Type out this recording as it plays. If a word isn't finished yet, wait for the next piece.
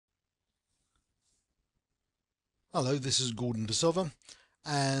Hello, this is Gordon De Silva,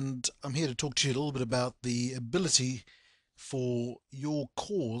 and I'm here to talk to you a little bit about the ability for your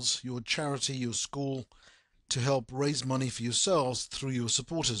cause, your charity, your school, to help raise money for yourselves through your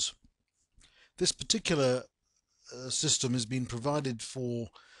supporters. This particular system has been provided for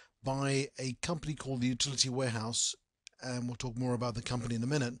by a company called the Utility Warehouse, and we'll talk more about the company in a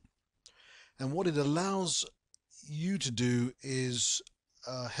minute. And what it allows you to do is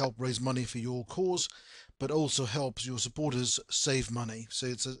help raise money for your cause, but also helps your supporters save money. So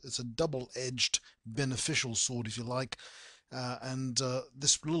it's a double-edged beneficial sword, if you like. And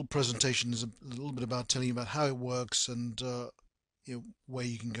this little presentation is a little bit about telling you about how it works and where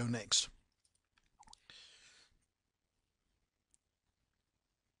you can go next.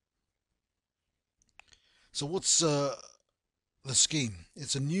 So what's the scheme?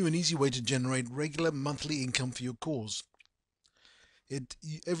 It's a new and easy way to generate regular monthly income for your cause.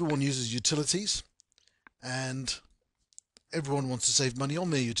 Everyone uses utilities, and everyone wants to save money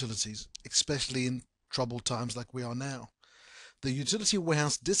on their utilities, especially in troubled times like we are now. The Utility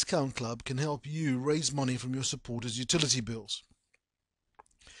Warehouse Discount Club can help you raise money from your supporters' utility bills.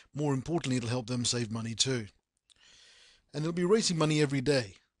 More importantly, it'll help them save money too. And they'll be raising money every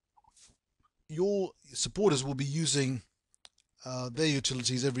day. Your supporters will be using their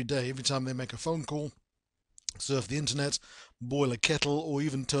utilities every day. Every time they make a phone call, surf the internet, boil a kettle, or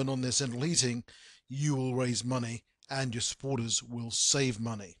even turn on their central heating, you will raise money and your supporters will save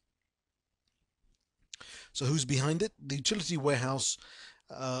money. So who's behind it? The Utility Warehouse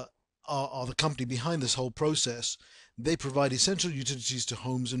are the company behind this whole process. They provide essential utilities to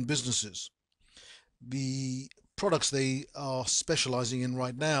homes and businesses. The products they are specializing in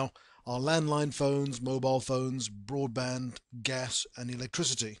right now are landline phones, mobile phones, broadband, gas, and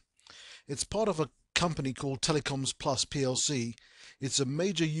electricity. It's part of a company called Telecoms Plus PLC. It's a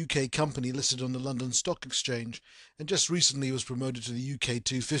major UK company listed on the London Stock Exchange, and just recently was promoted to the UK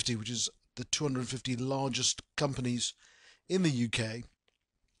 250, which is the 250 largest companies in the UK.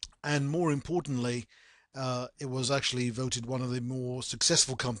 And more importantly, it was actually voted one of the more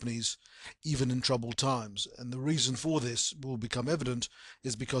successful companies, even in troubled times. And the reason for this will become evident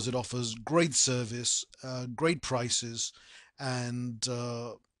is because it offers great service, great prices, and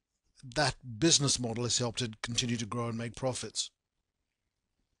that business model has helped it continue to grow and make profits.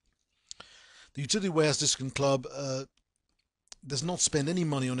 The Utility Warehouse Discount Club does not spend any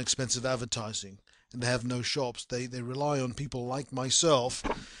money on expensive advertising, and they have no shops. They rely on people like myself,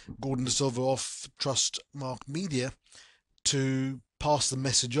 Gordon De Silva of Trustmark Media, to pass the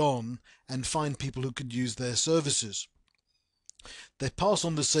message on and find people who could use their services. They pass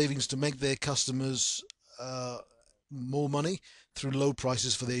on the savings to make their customers more money through low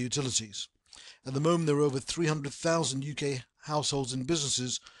prices for their utilities. At the moment, there are over 300,000 UK households and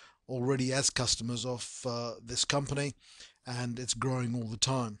businesses already as customers of this company, and it's growing all the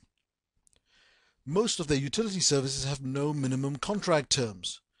time. Most of their utility services have no minimum contract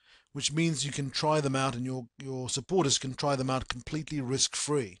terms, which means you can try them out and your supporters can try them out completely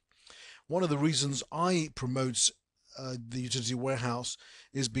risk-free. One of the reasons I promote the Utility Warehouse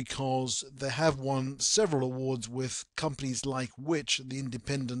is because they have won several awards with companies like Which, the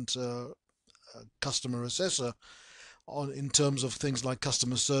independent customer assessor, in terms of things like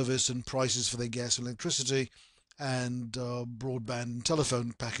customer service and prices for their gas and electricity and broadband and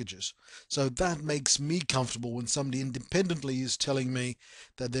telephone packages. So that makes me comfortable when somebody independently is telling me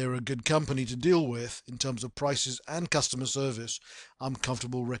that they're a good company to deal with in terms of prices and customer service. I'm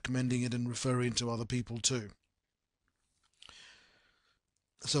comfortable recommending it and referring to other people too.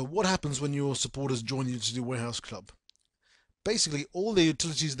 So what happens when your supporters join the Utility Warehouse Club? Basically, all the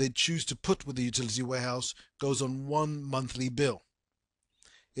utilities they choose to put with the Utility Warehouse goes on one monthly bill.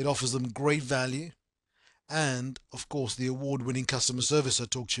 It offers them great value and, of course, the award-winning customer service I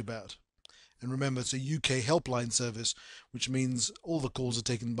talked to you about. And remember, it's a UK helpline service, which means all the calls are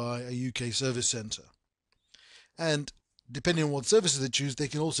taken by a UK service centre. And depending on what services they choose, they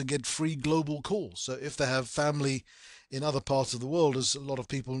can also get free global calls. So if they have family in other parts of the world, as a lot of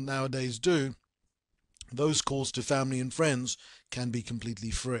people nowadays do, those calls to family and friends can be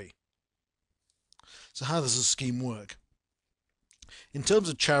completely free. So how does this scheme work? In terms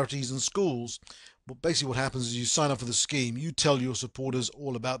of charities and schools, basically what happens is you sign up for the scheme, you tell your supporters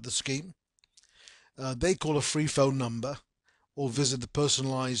all about the scheme. They call a free phone number or visit the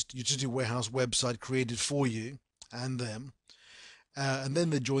personalized Utility Warehouse website created for you and them, and then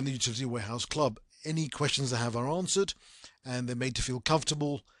they join the Utility Warehouse Club. Any questions they have are answered, and they're made to feel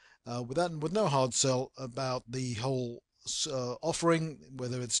comfortable with no hard sell about the whole offering,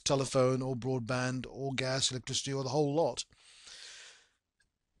 whether it's telephone or broadband or gas, electricity, or the whole lot.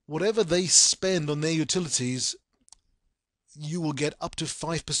 Whatever they spend on their utilities you will get up to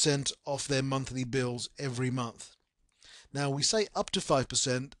 5% off their monthly bills every month. Now, we say up to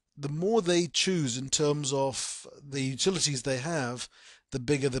 5%. The more they choose in terms of the utilities they have, the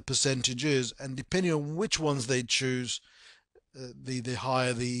bigger the percentage is. And depending on which ones they choose, the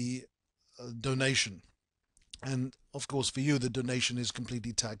higher the donation. And of course, for you, the donation is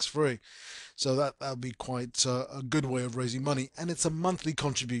completely tax-free. So that would be quite a good way of raising money. And it's a monthly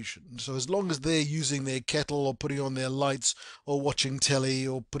contribution. So as long as they're using their kettle or putting on their lights or watching telly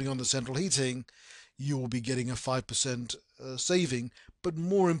or putting on the central heating, you will be getting a 5% saving. But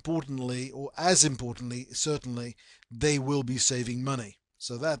more importantly, or as importantly, certainly, they will be saving money.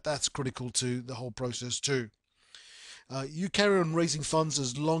 So that's critical to the whole process too. You carry on raising funds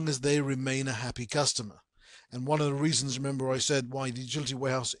as long as they remain a happy customer. And one of the reasons, remember I said, why the utility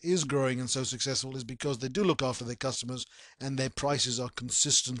warehouse is growing and so successful is because they do look after their customers and their prices are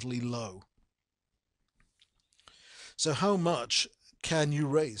consistently low. So how much can you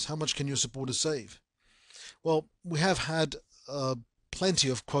raise? How much can your supporters save? Well, we have had plenty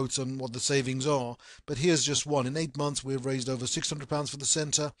of quotes on what the savings are, but here's just one. In 8 months, we've raised over £600 for the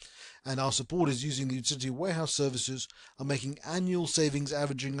centre, and our supporters using the utility warehouse services are making annual savings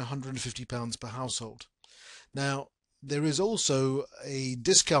averaging £150 per household. Now, there is also a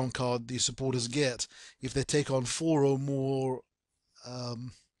discount card the supporters get if they take on 4 or more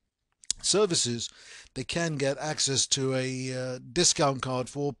services. They can get access to a discount card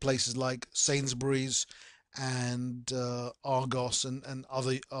for places like Sainsbury's and Argos and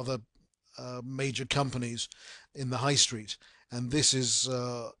other major companies in the high street. And this is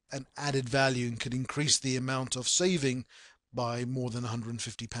an added value and could increase the amount of saving by more than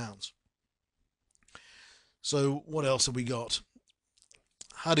 £150. So what else have we got?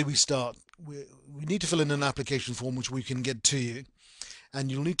 How do we start? We need to fill in an application form which we can get to you,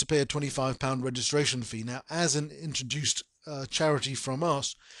 and you'll need to pay a £25 registration fee. Now, as an introduced charity from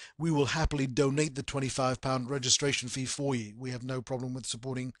us, we will happily donate the £25 registration fee for you. We have no problem with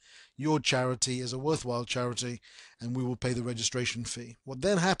supporting your charity as a worthwhile charity, and we will pay the registration fee. What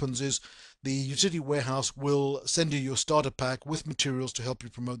then happens is the utility warehouse will send you your starter pack with materials to help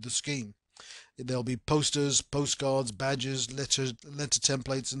you promote the scheme. There'll be posters, postcards, badges, letter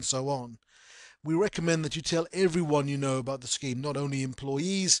templates, and so on. We recommend that you tell everyone you know about the scheme, not only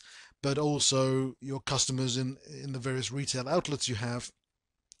employees, but also your customers in the various retail outlets you have,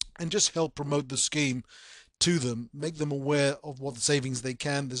 and just help promote the scheme to them, make them aware of what savings they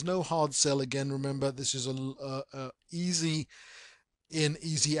can. There's no hard sell. Again, remember, this is a easy in,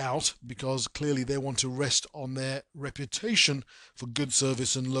 easy out, because clearly they want to rest on their reputation for good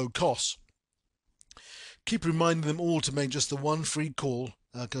service and low costs. Keep reminding them all to make just the one free call,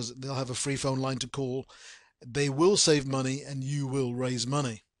 because they'll have a free phone line to call. They will save money and you will raise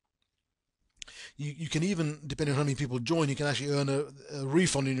money. You can even, depending on how many people join, you can actually earn a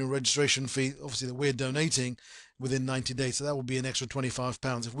refund in your registration fee, obviously that we're donating, within 90 days. So that will be an extra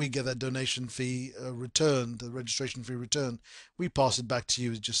 £25. If we get that donation fee returned, the registration fee returned, we pass it back to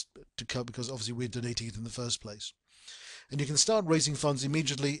you just to cut, because obviously we're donating it in the first place. And you can start raising funds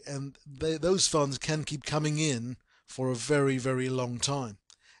immediately, and those funds can keep coming in for a very, very long time.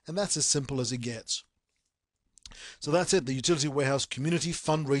 And that's as simple as it gets. So that's it, the Utility Warehouse Community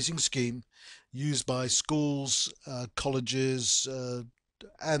Fundraising Scheme, used by schools, colleges,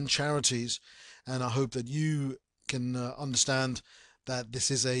 and charities. And I hope that you can understand that this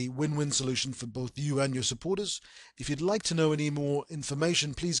is a win-win solution for both you and your supporters. If you'd like to know any more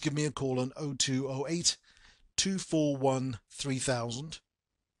information, please give me a call on 0208 241 3000.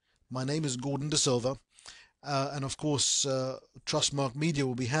 My name is Gordon De Silva, and of course Trustmark Media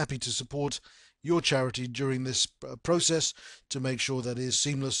will be happy to support your charity during this process to make sure that it is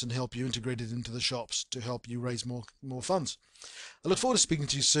seamless and help you integrate it into the shops to help you raise more funds. I look forward to speaking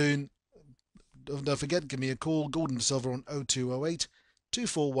to you soon. Don't forget, give me a call, Gordon De Silva, on 0208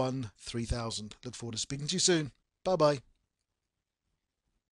 241 3000. Look forward to speaking to you soon. Bye bye.